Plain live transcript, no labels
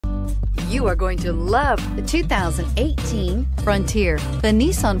You are going to love the 2018 Frontier. The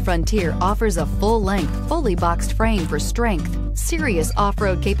Nissan Frontier offers a full-length, fully boxed frame for strength, serious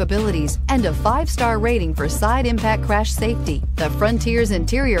off-road capabilities, and a 5-star rating for side impact crash safety. The Frontier's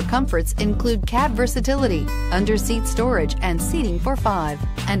interior comforts include cab versatility, under-seat storage, and seating for 5,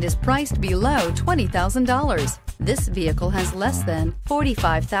 and is priced below $20,000. This vehicle has less than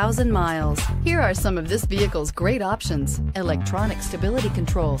 45,000 miles. Here are some of this vehicle's great options: electronic stability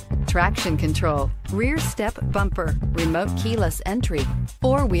control, traction control, rear step bumper, remote keyless entry,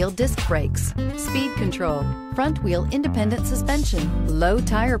 4-wheel disc brakes, speed control, front wheel independent suspension, low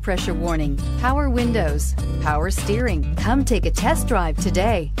tire pressure warning, power windows, power steering. Come take a test drive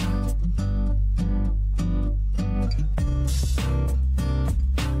today.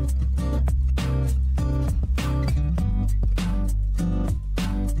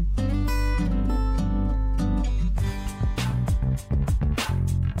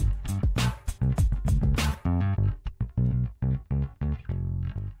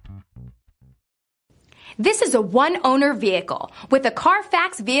 This is a one-owner vehicle with a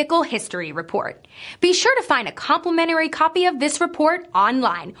Carfax Vehicle History Report. Be sure to find a complimentary copy of this report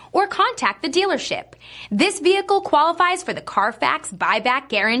online or contact the dealership. This vehicle qualifies for the Carfax Buyback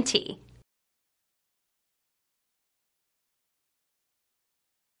Guarantee.